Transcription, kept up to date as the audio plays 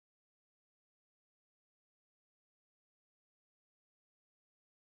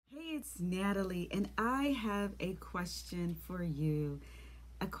Hey, it's Natalie, and I have a question for you.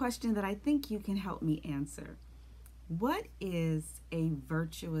 A question that I think you can help me answer. What is a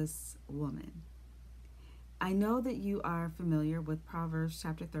virtuous woman? I know that you are familiar with Proverbs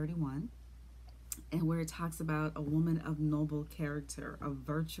chapter 31, and where it talks about a woman of noble character, a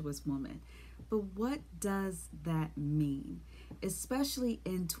virtuous woman. But what does that mean, especially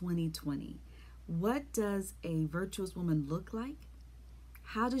in 2020? What does a virtuous woman look like?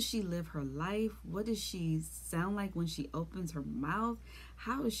 How does she live her life? What does she sound like when she opens her mouth?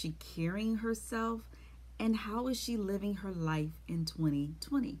 How is she carrying herself? And how is she living her life in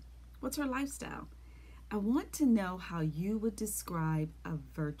 2020? What's her lifestyle? I want to know how you would describe a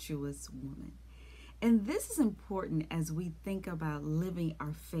virtuous woman. And this is important as we think about living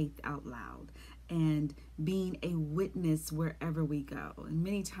our faith out loud and being a witness wherever we go. And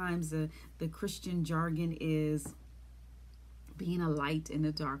many times the Christian jargon is being a light in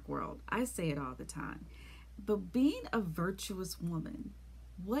a dark world. I say it all the time. But being a virtuous woman,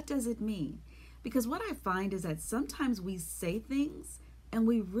 what does it mean? Because what I find is that sometimes we say things and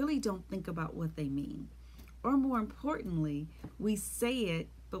we really don't think about what they mean. Or more importantly, we say it,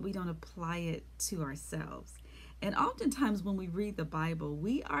 but we don't apply it to ourselves. And oftentimes when we read the Bible,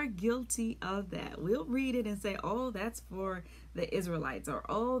 we are guilty of that. We'll read it and say, oh, that's for the Israelites, or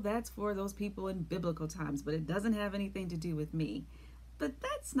oh, that's for those people in biblical times, but it doesn't have anything to do with me. But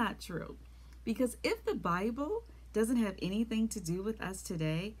that's not true. Because if the Bible doesn't have anything to do with us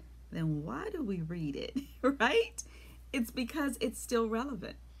today, then why do we read it, right? It's because it's still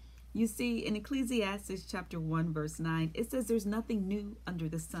relevant. You see, in Ecclesiastes chapter 1, verse 9, it says there's nothing new under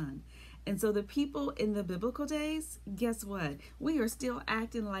the sun. And so the people in the biblical days, guess what? We are still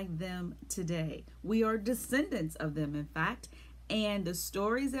acting like them today. We are descendants of them, in fact. And the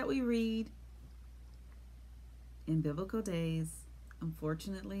stories that we read in biblical days,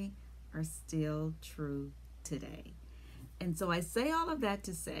 unfortunately, are still true today. And so I say all of that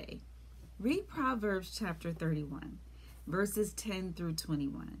to say, read Proverbs chapter 31. Verses 10 through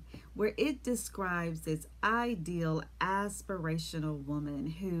 21, where it describes this ideal, aspirational woman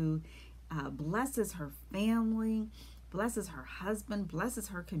who blesses her family, blesses her husband, blesses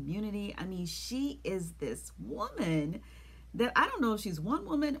her community. I mean, she is this woman that I don't know if she's one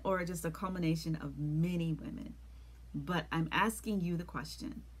woman or just a culmination of many women. But I'm asking you the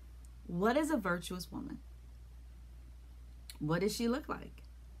question, what is a virtuous woman? What does she look like?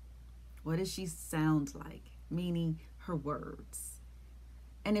 What does she sound like? Meaning her words.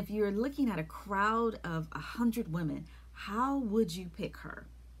 And if you're looking at a crowd of 100 women, how would you pick her?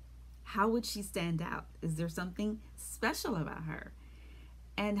 How would she stand out? Is there something special about her?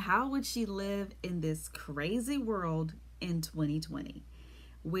 And how would she live in this crazy world in 2020,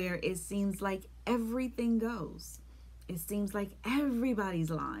 where it seems like everything goes? It seems like everybody's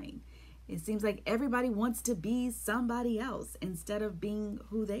lying. It seems like everybody wants to be somebody else instead of being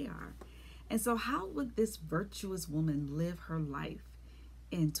who they are. And so how would this virtuous woman live her life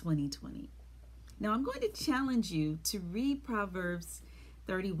in 2020? Now, I'm going to challenge you to read Proverbs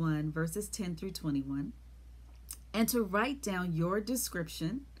 31, verses 10 through 21, and to write down your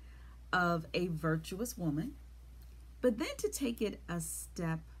description of a virtuous woman, but then to take it a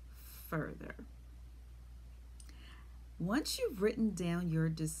step further. Once you've written down your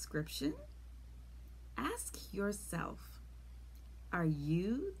description, ask yourself, are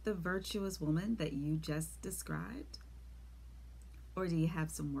you the virtuous woman that you just described? Or do you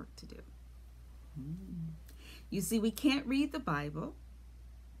have some work to do? You see, we can't read the Bible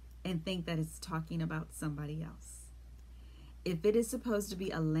and think that it's talking about somebody else. If it is supposed to be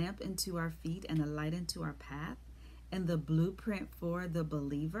a lamp into our feet and a light into our path and the blueprint for the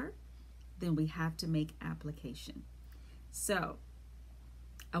believer, then we have to make application. So,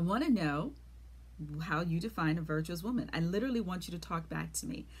 I want to know how you define a virtuous woman. I literally want you to talk back to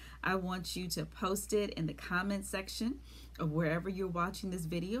me. I want you to post it in the comment section of wherever you're watching this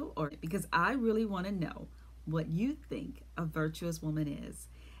video, or because I really want to know what you think a virtuous woman is.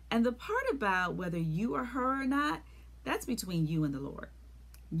 And the part about whether you are her or not, that's between you and the Lord.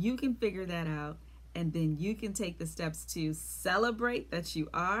 You can figure that out, and then you can take the steps to celebrate that you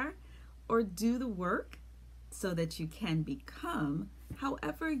are, or do the work so that you can become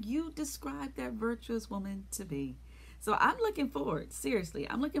however you describe that virtuous woman to be. So I'm looking forward, seriously,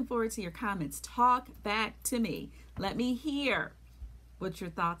 I'm looking forward to your comments. Talk back to me. Let me hear what your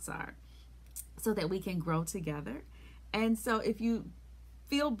thoughts are so that we can grow together. And so if you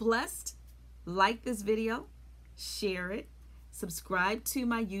feel blessed, like this video, share it, subscribe to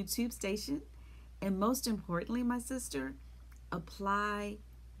my YouTube station, and most importantly, my sister, apply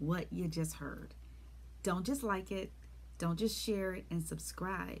what you just heard. Don't just like it. Don't just share it and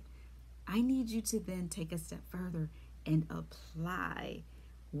subscribe. I need you to then take a step further and apply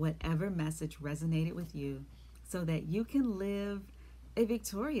whatever message resonated with you so that you can live a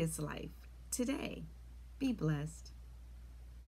victorious life today. Be blessed.